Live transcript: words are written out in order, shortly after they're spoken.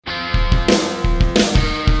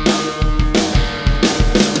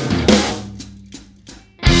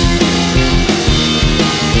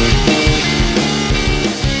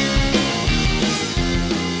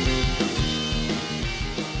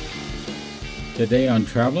Today on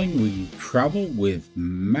Traveling, we travel with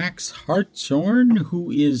Max Hartshorne, who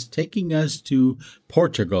is taking us to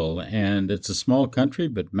Portugal. And it's a small country,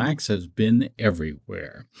 but Max has been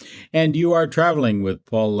everywhere. And you are traveling with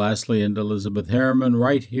Paul Lasley and Elizabeth Harriman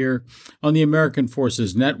right here on the American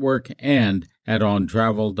Forces Network and at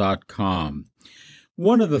ontravel.com.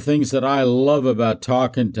 One of the things that I love about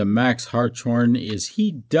talking to Max Hartshorne is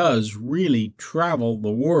he does really travel the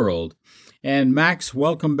world. And Max,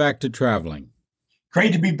 welcome back to Traveling.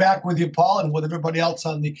 Great to be back with you, Paul, and with everybody else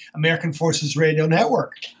on the American Forces Radio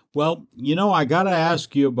Network. Well, I got to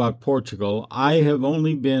ask you about Portugal. I have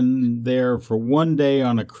only been there for one day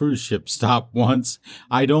on a cruise ship stop once.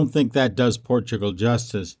 I don't think that does Portugal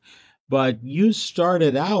justice. But you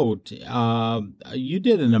started out, you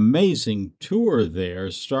did an amazing tour there,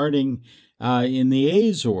 starting in the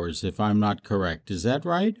Azores, if I'm not correct. Is that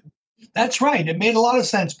right? That's right. It made a lot of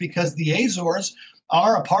sense because the Azores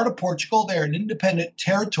are a part of Portugal. They're an independent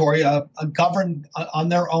territory, governed on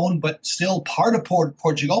their own, but still part of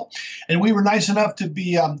Portugal. And we were nice enough to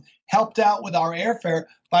be helped out with our airfare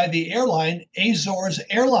by the airline Azores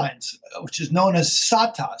Airlines, which is known as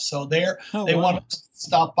SATA. So they want us to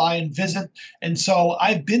stop by and visit. And so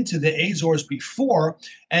I've been to the Azores before.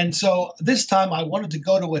 And so this time I wanted to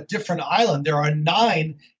go to a different island. There are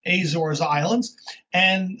 9 Azores Islands,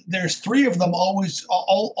 and there's 3 of them always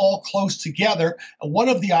all close together. And one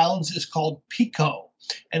of the islands is called Pico,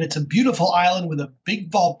 and it's a beautiful island with a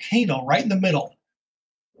big volcano right in the middle.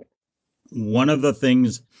 One of the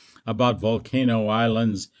things about volcano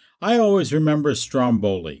islands, I always remember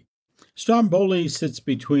Stromboli. Stromboli sits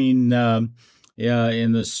between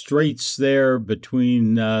in the straits there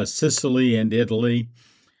between Sicily and Italy.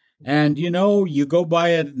 And you go by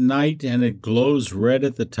it at night and it glows red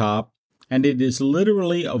at the top, and it is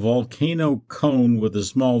literally a volcano cone with a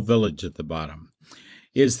small village at the bottom.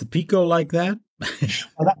 Is the Pico like that?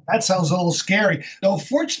 Well, that sounds a little scary. Though,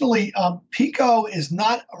 fortunately, Pico is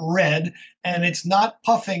not red and it's not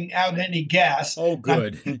puffing out any gas. Oh,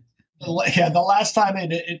 good. The last time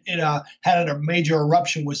it had a major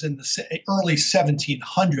eruption was in the early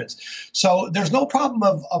 1700s. So there's no problem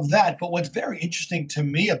of that. But what's very interesting to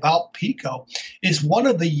me about Pico is one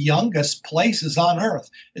of the youngest places on Earth.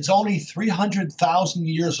 It's only 300,000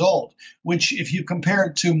 years old, which, if you compare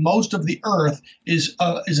it to most of the Earth, is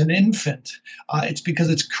an infant. It's because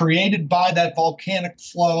it's created by that volcanic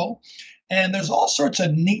flow. And there's all sorts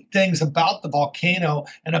of neat things about the volcano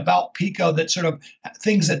and about Pico, that sort of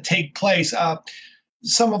things that take place.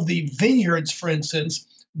 Some of the vineyards, for instance,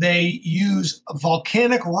 they use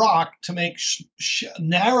volcanic rock to make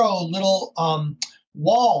narrow little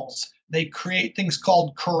walls. They create things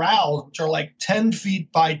called corrals, which are like 10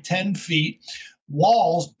 feet by 10 feet,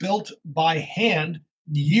 walls built by hand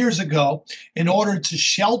years ago in order to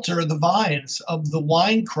shelter the vines of the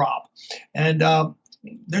wine crop. And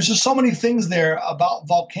there's just so many things there about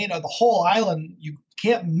volcano. The whole island, you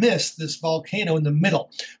can't miss this volcano in the middle.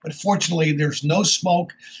 But fortunately, there's no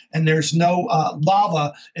smoke and there's no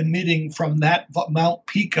lava emitting from that Mount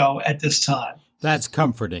Pico at this time. That's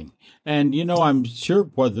comforting. And, I'm sure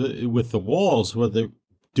with the walls, what they're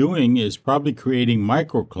doing is probably creating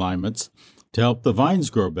microclimates to help the vines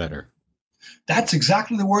grow better. That's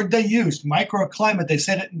exactly the word they used, microclimate. They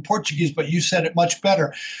said it in Portuguese, but you said it much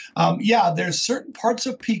better. There's certain parts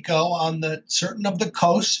of Pico on certain of the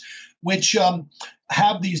coasts which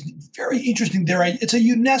have these very interesting. It's a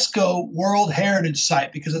UNESCO World Heritage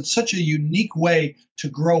Site because it's such a unique way to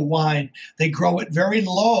grow wine. They grow it very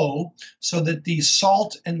low so that the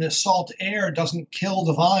salt and the salt air doesn't kill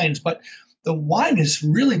the vines, but the wine is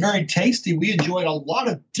really very tasty. We enjoyed a lot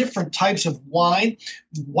of different types of wine,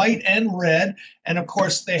 white and red. And of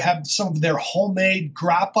course, they have some of their homemade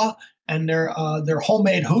grappa and their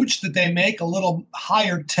homemade hooch that they make, a little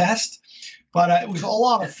higher test. But it was a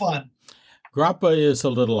lot of fun. Grappa is a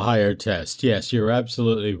little higher test. Yes, you're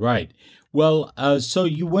absolutely right. Well, so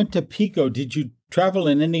you went to Pico. Did you travel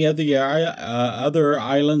in any other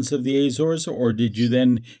islands of the Azores, or did you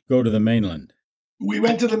then go to the mainland? We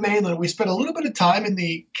went to the mainland. We spent a little bit of time in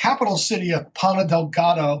the capital city of Ponta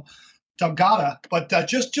Delgada, but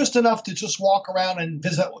just enough to just walk around and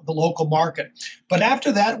visit the local market. But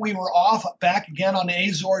after that, we were off back again on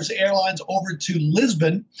Azores Airlines over to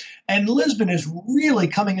Lisbon. And Lisbon is really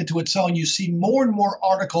coming into its own. You see more and more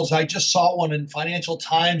articles. I just saw one in Financial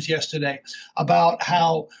Times yesterday about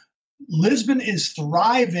how Lisbon is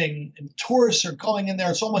thriving and tourists are going in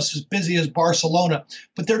there. It's almost as busy as Barcelona,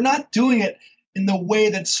 but they're not doing it in the way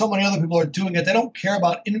that so many other people are doing it. They don't care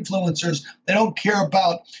about influencers. They don't care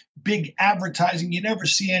about big advertising. You never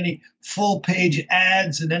see any full page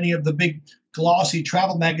ads in any of the big glossy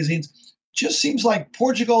travel magazines. just seems like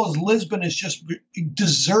Portugal's Lisbon is just it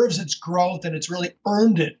deserves its growth, and it's really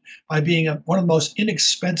earned it by being one of the most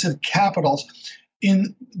inexpensive capitals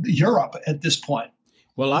in Europe at this point.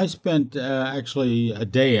 Well, I spent actually a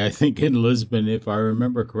day, I think, in Lisbon, if I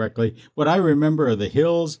remember correctly. What I remember are the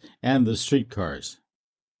hills and the streetcars.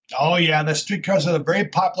 Oh yeah, the streetcars are very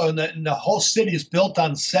popular, and the whole city is built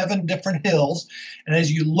on seven different hills. And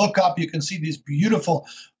as you look up, you can see these beautiful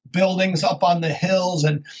buildings up on the hills.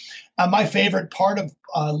 And my favorite part of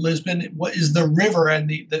Lisbon is the river and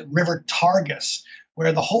the river Targus,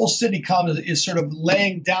 where the whole city comes is sort of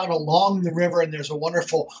laying down along the river, and there's a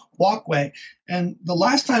wonderful walkway. And the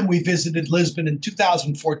last time we visited Lisbon in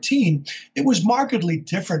 2014, it was markedly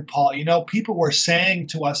different, Paul. You know, people were saying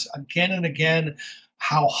to us again and again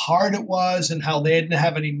how hard it was and how they didn't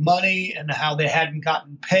have any money and how they hadn't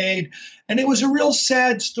gotten paid. And it was a real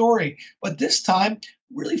sad story. But this time,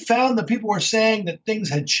 really found that people were saying that things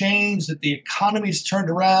had changed, that the economy's turned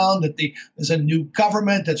around, that there's a new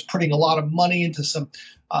government that's putting a lot of money into some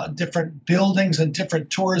different buildings and different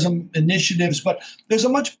tourism initiatives. But there's a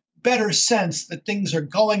much better sense that things are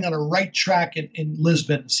going on a right track in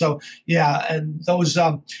Lisbon. So yeah, and those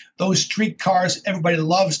streetcars, everybody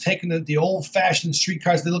loves taking the old-fashioned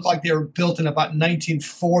streetcars. They look like they were built in about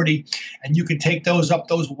 1940, and you can take those up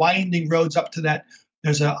those winding roads up to that.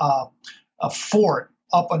 There's a fort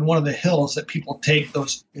up on one of the hills that people take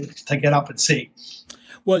those to get up and see.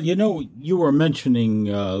 Well, you know, you were mentioning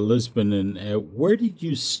Lisbon, and where did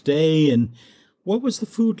you stay, and what was the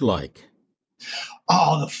food like?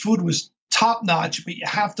 Oh, the food was top notch, but you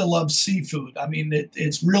have to love seafood. I mean,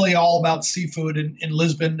 it's really all about seafood in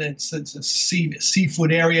Lisbon. It's a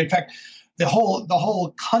seafood area. In fact, the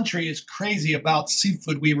whole country is crazy about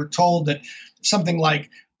seafood. We were told that something like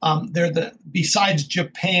they're besides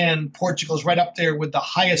Japan, Portugal's right up there with the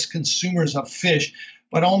highest consumers of fish,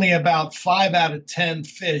 but only about 5 out of 10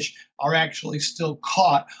 fish are actually still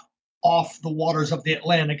caught off the waters of the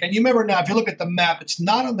Atlantic. And you remember now, if you look at the map, it's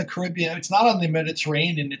not on the Caribbean, it's not on the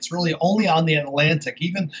Mediterranean, it's really only on the Atlantic.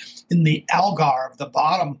 Even in the Algarve, the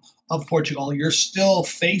bottom of Portugal, you're still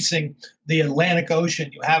facing the Atlantic Ocean.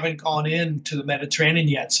 You haven't gone into the Mediterranean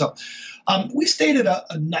yet. So we stayed at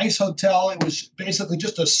a nice hotel. It was basically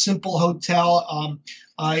just a simple hotel.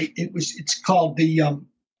 It's called the,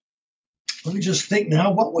 let me just think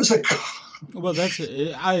now, what was it called? Well,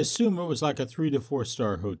 I assume it was like a 3 to 4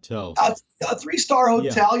 star hotel. A three-star Yeah.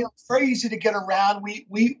 hotel, very easy to get around. We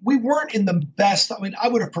weren't in the best. I mean, I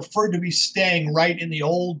would have preferred to be staying right in the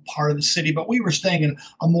old part of the city, but we were staying in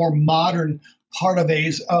a more modern part of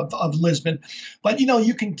Lisbon. But you know,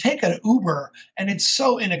 you can take an Uber, and it's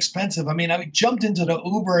so inexpensive. I mean, I jumped into the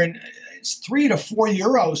Uber, and it's €3 to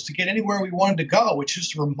 €4 to get anywhere we wanted to go, which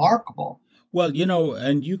is remarkable. Well, you know,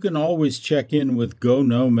 and you can always check in with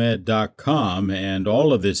GoNomad.com, and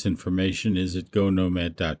all of this information is at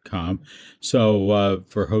GoNomad.com. So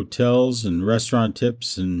for hotels and restaurant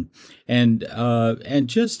tips and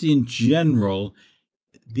just in general,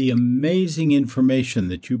 the amazing information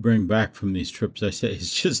that you bring back from these trips, I say,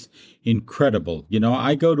 is just incredible. You know,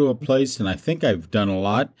 I go to a place and I think I've done a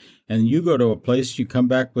lot, and you go to a place, you come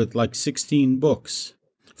back with like 16 books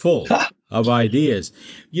full of ideas.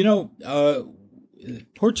 You know,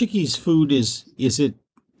 Portuguese food is it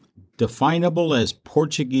definable as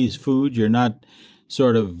Portuguese food? You're not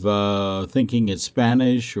sort of thinking it's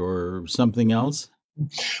Spanish or something else?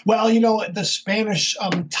 Well, you know, the Spanish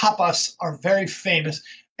tapas are very famous.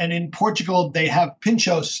 And in Portugal, they have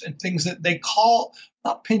pinchos and things that they call,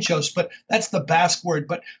 not pinchos, but that's the Basque word.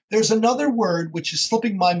 But there's another word which is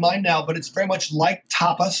slipping my mind now, but it's very much like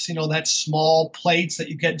tapas, you know, that small plates that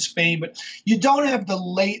you get in Spain. But you don't have the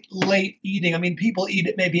late eating. I mean, people eat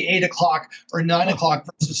at maybe 8 o'clock or 9 o'clock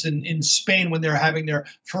versus in Spain when they're having their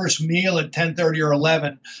first meal at 10:30 or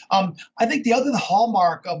 11. I think the other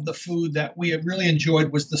hallmark of the food that we have really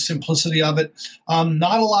enjoyed was the simplicity of it.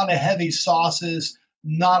 Not a lot of heavy sauces,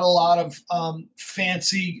 not a lot of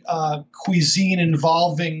fancy cuisine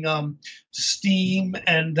involving steam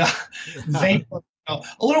and vapor. A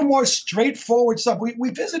little more straightforward stuff. We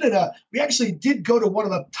visited we actually did go to one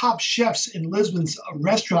of the top chefs in Lisbon's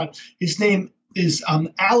restaurant. His name is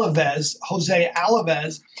Alaves, Jose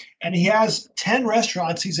Alaves, and he has 10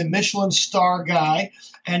 restaurants. He's a Michelin star guy,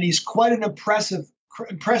 and he's quite an impressive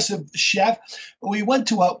chef. We went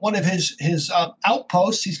to one of his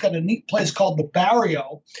outposts. He's got a neat place called the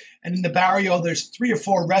Barrio, and in the Barrio, there's 3 or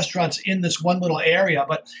 4 restaurants in this one little area.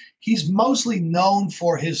 But he's mostly known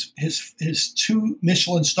for his 2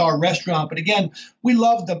 Michelin star restaurant. But again, we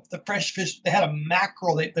loved the fresh fish. They had a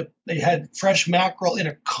mackerel. They had fresh mackerel in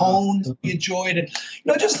a cone. We enjoyed it.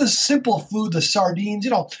 You know, just the simple food, the sardines.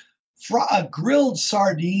 You know, Grilled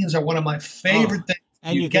sardines are one of my Oh, favorite things.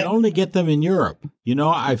 and You you can get only get them in Europe.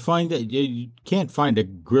 I find that you can't find a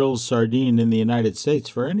grilled sardine in the United States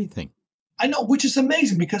for anything. I know, which is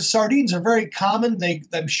amazing because sardines are very common.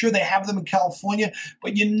 I'm sure they have them in California,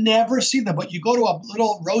 but you never see them. But you go to a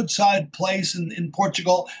little roadside place in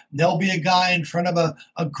Portugal, there'll be a guy in front of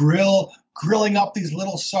a grill grilling up these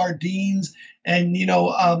little sardines. And,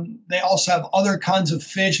 they also have other kinds of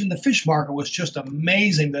fish. And the fish market was just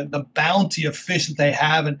amazing. The bounty of fish that they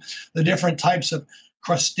have and the different types of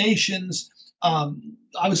crustaceans.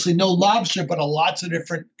 Obviously, no lobster, but lots of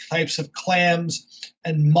different types of clams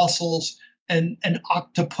and mussels and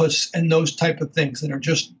octopus and those type of things that are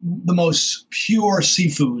just the most pure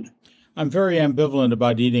seafood. I'm very ambivalent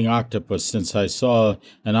about eating octopus since I saw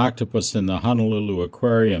an octopus in the Honolulu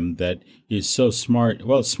aquarium that is so smart,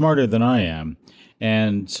 well, smarter than I am,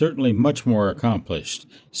 and certainly much more accomplished.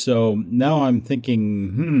 So now I'm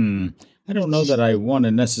thinking, I don't know that I want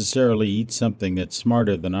to necessarily eat something that's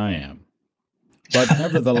smarter than I am. But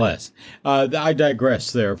nevertheless, I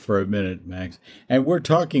digress there for a minute, Max. And we're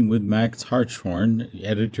talking with Max Hartshorne,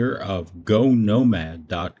 editor of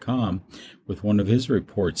GoNOMAD.com, with one of his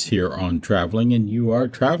reports here on traveling. And you are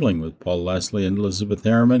traveling with Paul Lasley and Elizabeth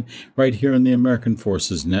Harriman right here in the American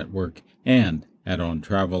Forces Network and at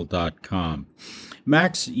OnTravel.com.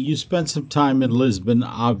 Max, you spent some time in Lisbon,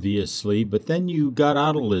 obviously, but then you got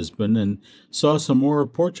out of Lisbon and saw some more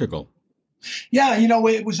of Portugal. Yeah,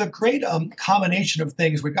 it was a great combination of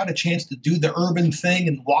things. We got a chance to do the urban thing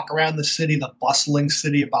and walk around the city, the bustling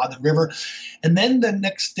city by the river. And then the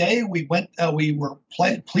next day we went, we were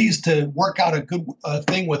pleased to work out a good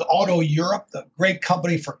thing with Auto Europe, the great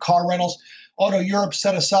company for car rentals. Auto Europe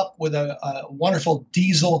set us up with a wonderful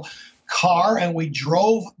diesel car, and we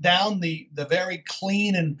drove down the very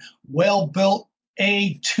clean and well-built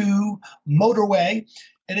A2 motorway.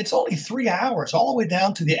 And it's only 3 hours all the way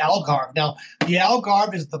down to the Algarve. Now, the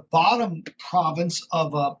Algarve is the bottom province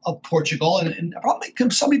of Portugal, and probably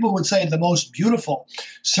some people would say the most beautiful,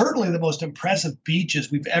 certainly the most impressive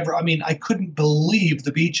beaches we've ever. I mean, I couldn't believe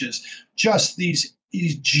the beaches. Just these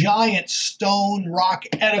giant stone rock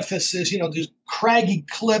edifices, these craggy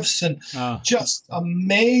cliffs and just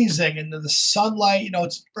amazing. And the sunlight,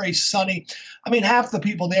 it's very sunny. I mean, half the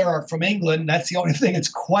people there are from England. That's the only thing. It's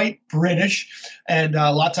quite British and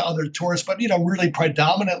lots of other tourists. But, really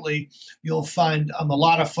predominantly, you'll find a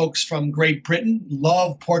lot of folks from Great Britain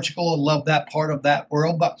love Portugal and love that part of that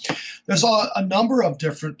world. But there's a number of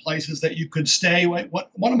different places that you could stay.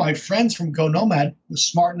 One of my friends from GoNOMAD was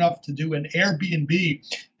smart enough to do an Airbnb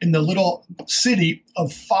in the little city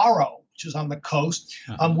of Faro, which is on the coast.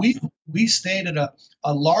 We stayed at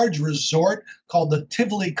a large resort called the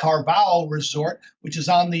Tivoli Carvalho Resort, which is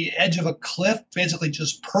on the edge of a cliff, basically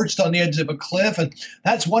just perched on the edge of a cliff. And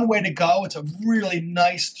that's one way to go. It's a really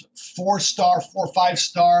nice 4-star,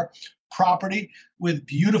 5-star property with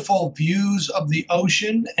beautiful views of the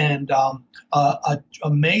ocean and an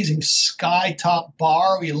amazing sky top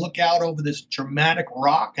bar where you look out over this dramatic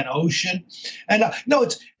rock and ocean. And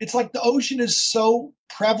it's like the ocean is so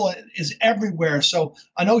prevalent, is everywhere. So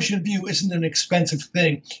an ocean view isn't an expensive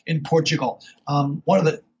thing in Portugal. One of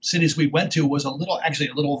the cities we went to was a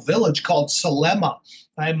little village called Salema.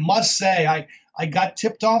 I must say, I got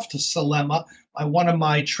tipped off to Salema by one of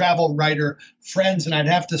my travel writer friends. And I'd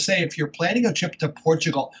have to say, if you're planning a trip to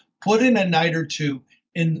Portugal, put in a night or two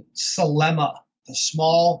in Salema, the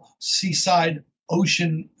small seaside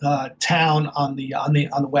ocean town on the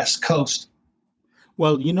west coast.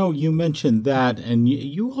 Well, you mentioned that, and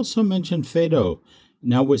you also mentioned Fado.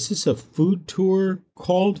 Now, was this a food tour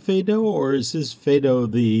called Fado, or is this Fado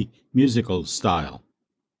the musical style?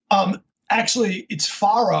 Actually, it's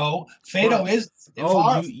Faro. Fado is. Oh,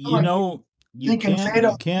 Faro, you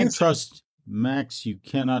can't trust Max. You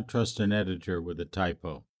cannot trust an editor with a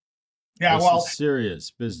typo. Yeah, this is serious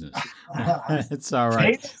business. It's all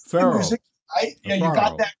right. Faro. Right? Yeah, you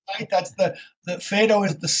got that right. That's the Fado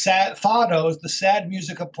is the sad. Fado is the sad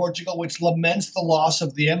music of Portugal, which laments the loss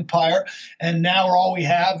of the empire. And now all we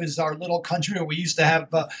have is our little country where we used to have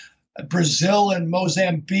Brazil and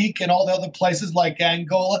Mozambique and all the other places like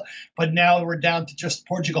Angola, but now we're down to just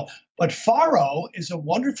Portugal. But Faro is a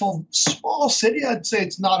wonderful small city. I'd say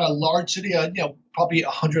it's not a large city, probably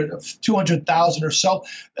 200,000 or so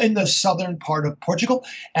in the southern part of Portugal.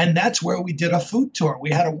 And that's where we did a food tour. We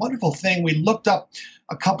had a wonderful thing. We looked up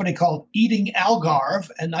a company called Eating Algarve,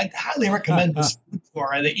 and I highly recommend this food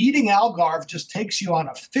tour. And the Eating Algarve just takes you on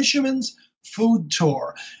a fisherman's food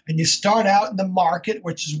tour. And you start out in the market,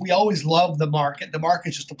 which is, we always love the market. The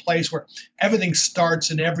market's just a place where everything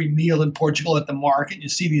starts in every meal in Portugal at the market. You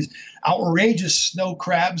see these outrageous snow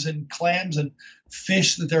crabs and clams and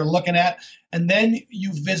fish that they're looking at. And then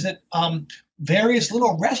you visit various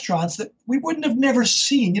little restaurants that we wouldn't have never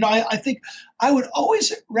seen. I think I would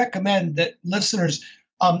always recommend that listeners,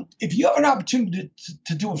 if you have an opportunity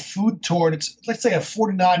to do a food tour, and it's, let's say, a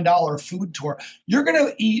 $49 food tour, you're going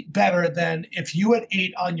to eat better than if you had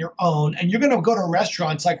ate on your own. And you're going to go to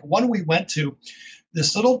restaurants like one we went to,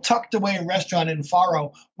 this little tucked away restaurant in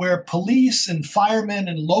Faro, where police and firemen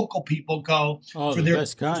and local people go for their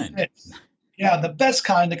best kind. Trips. Yeah, the best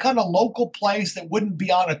kind, the kind of local place that wouldn't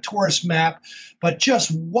be on a tourist map, but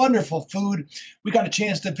just wonderful food. We got a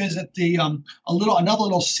chance to visit another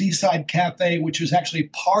little seaside cafe, which was actually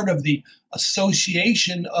part of the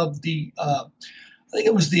association of the I think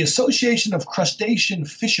it was the Association of Crustacean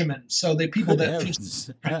Fishermen. So the people that fish.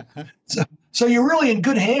 So you're really in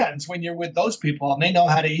good hands when you're with those people, and they know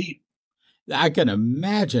how to eat. I can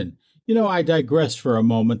imagine. I digress for a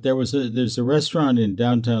moment. There's a restaurant in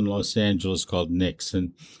downtown Los Angeles called Nick's,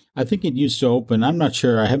 and I think it used to open. I'm not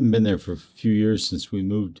sure. I haven't been there for a few years since we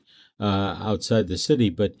moved outside the city,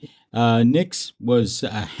 but Nick's was a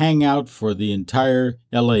hangout for the entire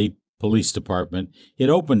LA Police Department. It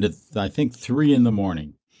opened at, I think, 3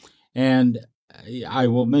 a.m. And I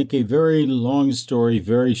will make a very long story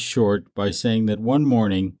very short by saying that one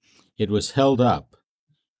morning it was held up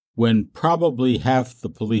when probably half the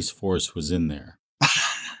police force was in there.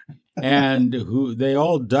 And they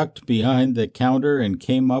all ducked behind the counter and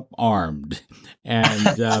came up armed.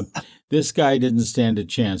 And this guy didn't stand a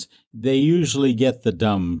chance. They usually get the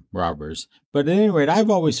dumb robbers. But at any rate, I've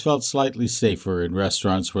always felt slightly safer in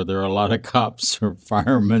restaurants where there are a lot of cops or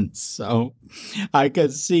firemen. So I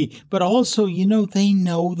could see. But also, they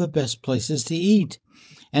know the best places to eat.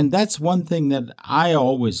 And that's one thing that I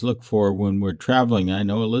always look for when we're traveling. I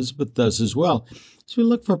know Elizabeth does as well. So we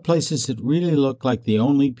look for places that really look like the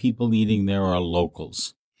only people eating there are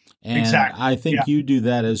locals. And exactly. I think you do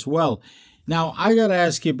that as well. Now, I got to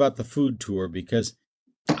ask you about the food tour, because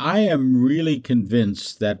I am really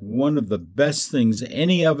convinced that one of the best things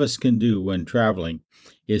any of us can do when traveling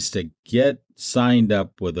is to get signed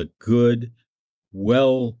up with a good,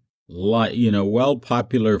 well-popular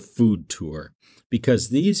food tour. Because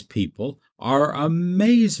these people are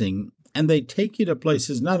amazing, and they take you to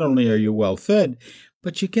places. Not only are you well fed,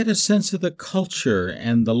 but you get a sense of the culture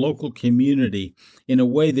and the local community in a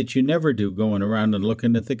way that you never do going around and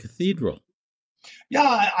looking at the cathedral.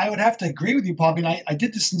 Yeah, I would have to agree with you, Bob. I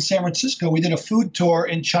did this in San Francisco. We did a food tour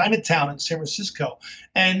in Chinatown in San Francisco.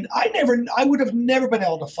 And I would have never been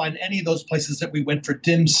able to find any of those places that we went for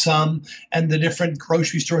dim sum and the different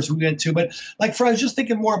grocery stores we went to. But I was just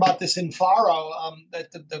thinking more about this in Faro,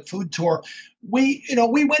 the food tour. We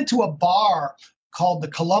went to a bar called the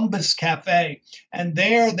Columbus Cafe. And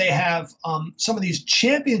there they have some of these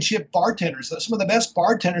championship bartenders. Some of the best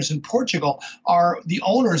bartenders in Portugal are the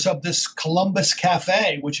owners of this Columbus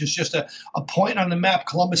Cafe, which is just a point on the map.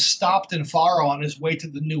 Columbus stopped in Faro on his way to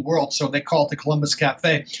the New World, so they call it the Columbus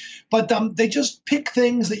Cafe. But they just pick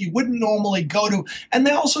things that you wouldn't normally go to. And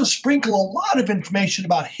they also sprinkle a lot of information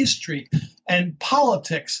about history and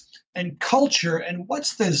politics and culture and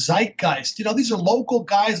what's the zeitgeist. These are local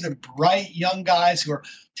guys. They're bright young guys who are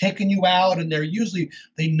taking you out, and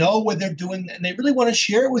they know what they're doing, and they really want to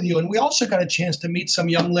share it with you. And we also got a chance to meet some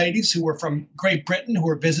young ladies who were from Great Britain who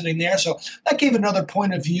were visiting there. So that gave another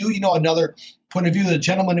point of view. Another point of view. The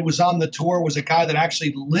gentleman who was on the tour was a guy that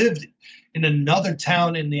actually lived in another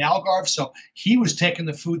town in the Algarve. So he was taking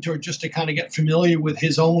the food tour just to kind of get familiar with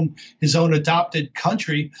his own adopted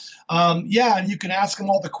country. And you can ask him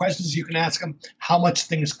all the questions. You can ask him how much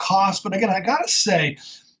things cost. But again, I got to say,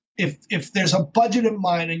 if there's a budget in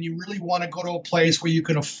mind and you really want to go to a place where you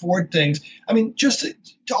can afford things,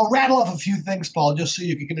 I'll rattle off a few things, Paul, just so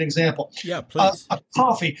you can give an example. Yeah, please. A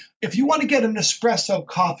coffee. If you want to get an espresso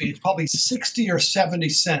coffee, it's probably 60 or 70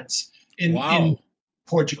 cents in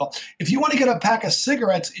Portugal. If you want to get a pack of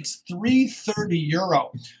cigarettes, it's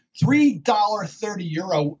 €3.30.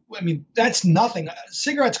 €3.30. That's nothing.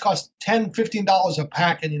 Cigarettes cost $10, $15 a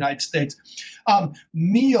pack in the United States.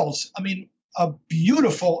 Meals. A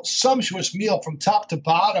beautiful, sumptuous meal from top to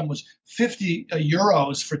bottom was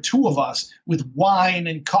 €50 for 2 of us, with wine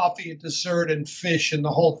and coffee and dessert and fish and the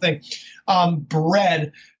whole thing.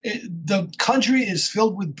 Bread. The country is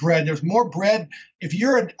filled with bread. There's more bread. If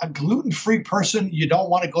you're a gluten-free person, you don't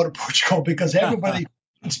want to go to Portugal, because everybody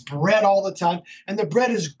eats bread all the time. And the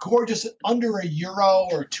bread is gorgeous, under €1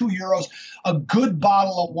 or €2. A good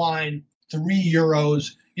bottle of wine,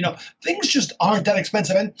 €3. Things just aren't that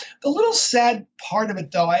expensive. And the little sad part of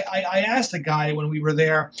it, though, I asked a guy when we were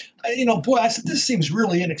there, boy, I said, this seems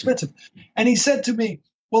really inexpensive. And he said to me,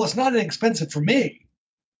 well, it's not inexpensive for me.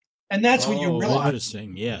 And that's what you realize.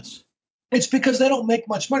 Interesting, yes. It's because they don't make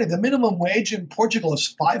much money. The minimum wage in Portugal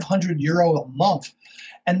is €500 a month.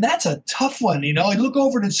 And that's a tough one. You look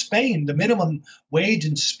over to Spain, the minimum wage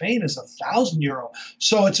in Spain is €1,000.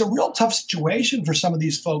 So it's a real tough situation for some of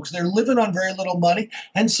these folks. They're living on very little money.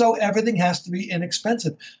 And so everything has to be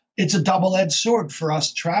inexpensive. It's a double-edged sword for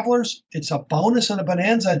us travelers. It's a bonus and a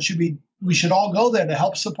bonanza. We should all go there to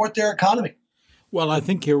help support their economy. Well, I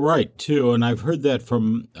think you're right, too. And I've heard that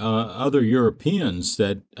from other Europeans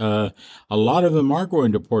that a lot of them are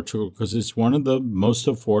going to Portugal because it's one of the most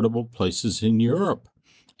affordable places in Europe.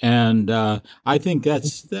 And I think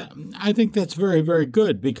that's very, very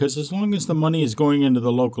good because as long as the money is going into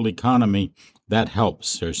the local economy, that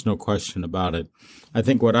helps. There's no question about it. I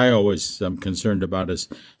think what I always am concerned about is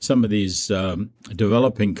some of these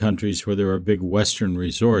developing countries where there are big Western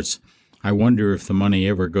resorts. I wonder if the money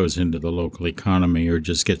ever goes into the local economy or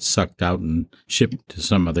just gets sucked out and shipped to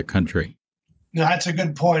some other country. No, that's a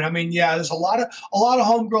good point. I mean, yeah, there's a lot of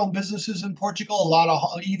homegrown businesses in Portugal, a lot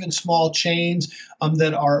of even small chains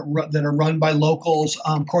that are run by locals.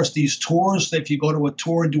 Of course, these tours, if you go to a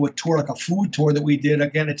tour and do a tour like a food tour that we did,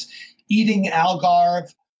 again, it's Eating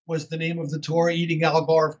Algarve was the name of the tour, Eating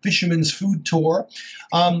Algarve Fisherman's Food Tour.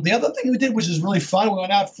 The other thing we did, which is really fun, we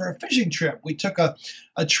went out for a fishing trip. We took a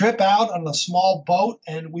trip out on a small boat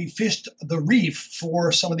and we fished the reef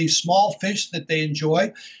for some of these small fish that they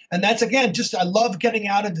enjoy. And that's, again, I love getting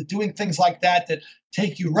out into doing things like that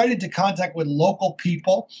take you right into contact with local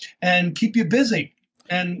people and keep you busy.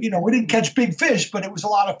 And, we didn't catch big fish, but it was a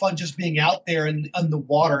lot of fun just being out there in the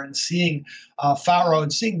water and seeing Faro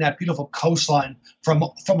and seeing that beautiful coastline from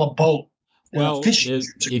a boat. Well,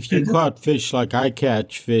 if you caught fish like I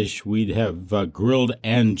catch fish, we'd have grilled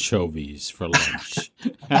anchovies for lunch.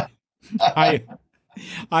 I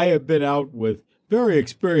have been out with very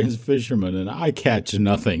experienced fishermen, and I catch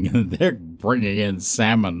nothing. And they're bringing in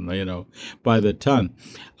salmon, by the ton.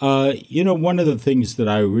 One of the things that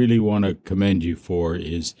I really want to commend you for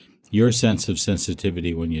is your sense of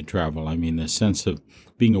sensitivity when you travel. I mean, the sense of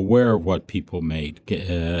being aware of what people make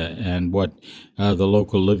and what the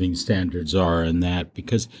local living standards are and that,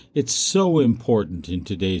 because it's so important in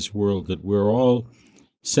today's world that we're all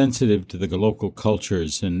sensitive to the local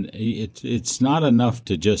cultures. And it's not enough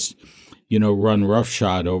to just run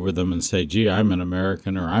roughshod over them and say, gee, I'm an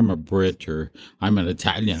American or I'm a Brit or I'm an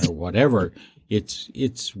Italian or whatever.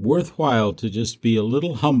 It's worthwhile to just be a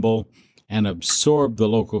little humble and absorb the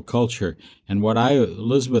local culture. And what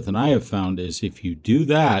Elizabeth and I have found is if you do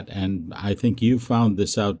that, and I think you found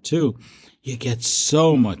this out too, you get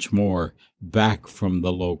so much more back from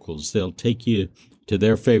the locals. They'll take you to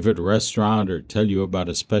their favorite restaurant or tell you about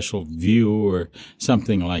a special view or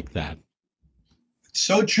something like that.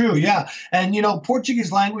 So true, yeah. And,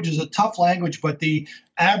 Portuguese language is a tough language, but the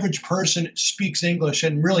average person speaks English.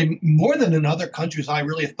 And really, more than in other countries, I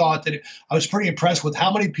really thought that I was pretty impressed with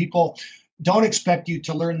how many people don't expect you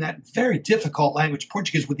to learn that very difficult language,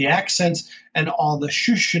 Portuguese, with the accents and all the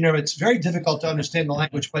shush. It's very difficult to understand the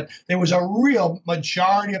language, but there was a real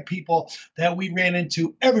majority of people that we ran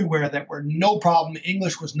into everywhere that were no problem.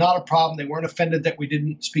 English was not a problem. They weren't offended that we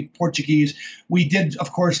didn't speak Portuguese. We did,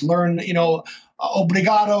 of course, learn,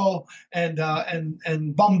 obrigado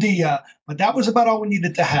and bom dia, but that was about all we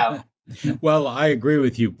needed to have. Well, I agree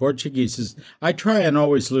with you. Portuguese is, I try and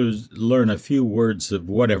always learn a few words of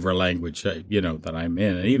whatever language, that I'm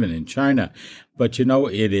in, and even in China. But,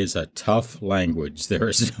 it is a tough language. There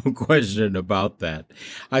is no question about that.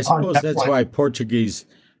 I suppose that's why Portuguese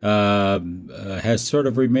has sort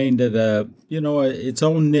of remained at its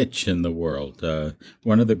own niche in the world.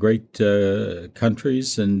 One of the great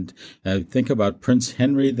countries, and think about Prince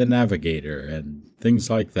Henry the Navigator and things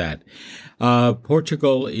like that.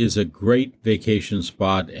 Portugal is a great vacation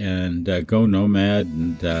spot, and GoNOMAD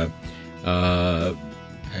and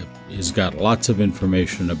has got lots of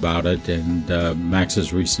information about it, and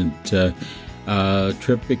Max's recent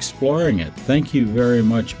trip exploring it. Thank you very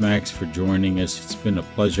much, Max, for joining us. It's been a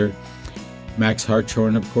pleasure. Max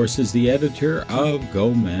Hartshorne, of course, is the editor of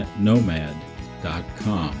GoNOMAD.com.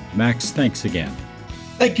 Max, thanks again.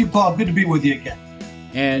 Thank you, Paul. Good to be with you again.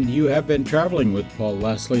 And you have been traveling with Paul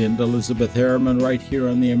Lasley and Elizabeth Harriman right here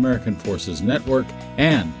on the American Forces Network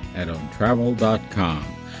and at OwnTravel.com.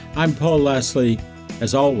 I'm Paul Lasley.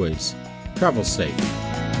 As always, travel safe.